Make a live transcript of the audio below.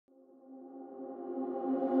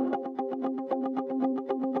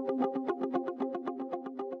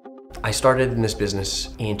I started in this business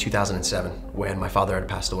in 2007 when my father had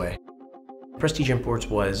passed away. Prestige Imports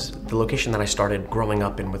was the location that I started growing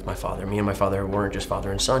up in with my father. Me and my father weren't just father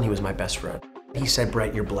and son, he was my best friend. He said,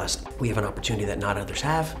 "Brett, you're blessed. We have an opportunity that not others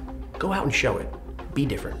have. Go out and show it. Be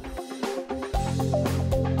different."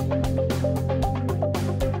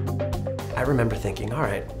 I remember thinking, all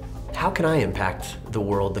right, how can I impact the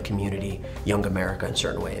world, the community, young America in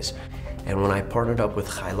certain ways? And when I partnered up with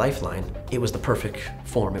Chai Lifeline, it was the perfect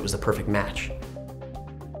form, it was the perfect match.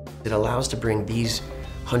 It allows to bring these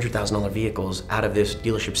 $100,000 vehicles out of this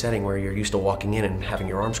dealership setting where you're used to walking in and having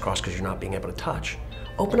your arms crossed because you're not being able to touch.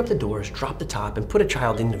 Open up the doors, drop the top, and put a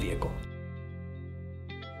child in the vehicle.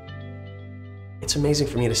 It's amazing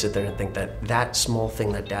for me to sit there and think that that small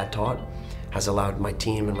thing that Dad taught has allowed my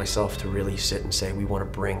team and myself to really sit and say we want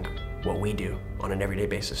to bring what we do on an everyday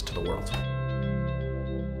basis to the world.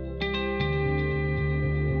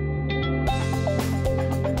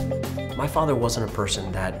 My father wasn't a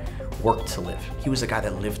person that worked to live. He was a guy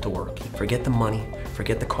that lived to work. Forget the money,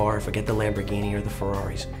 forget the car, forget the Lamborghini or the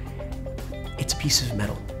Ferraris. It's a piece of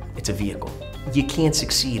metal. It's a vehicle. You can't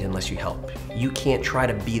succeed unless you help. You can't try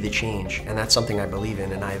to be the change, and that's something I believe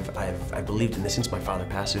in, and I've believed in this since my father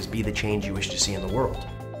passed, is be the change you wish to see in the world.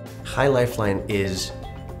 Chai Lifeline is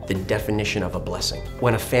the definition of a blessing.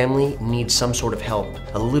 When a family needs some sort of help,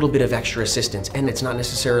 a little bit of extra assistance, and it's not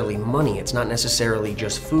necessarily money, it's not necessarily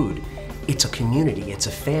just food, it's a community, it's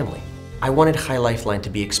a family. I wanted Chai Lifeline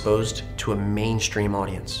to be exposed to a mainstream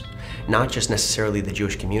audience, not just necessarily the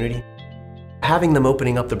Jewish community. Having them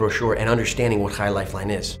opening up the brochure and understanding what Chai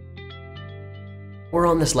Lifeline is. We're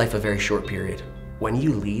on this life a very short period. When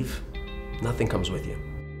you leave, nothing comes with you.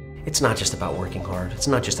 It's not just about working hard. It's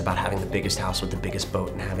not just about having the biggest house with the biggest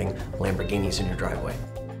boat and having Lamborghinis in your driveway.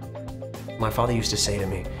 My father used to say to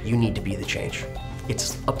me, you need to be the change.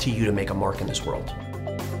 It's up to you to make a mark in this world.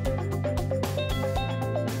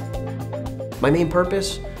 My main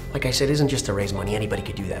purpose, like I said, isn't just to raise money. Anybody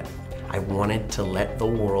could do that. I wanted to let the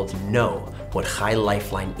world know what Chai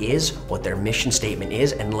Lifeline is, what their mission statement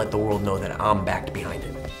is, and let the world know that I'm backed behind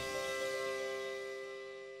it.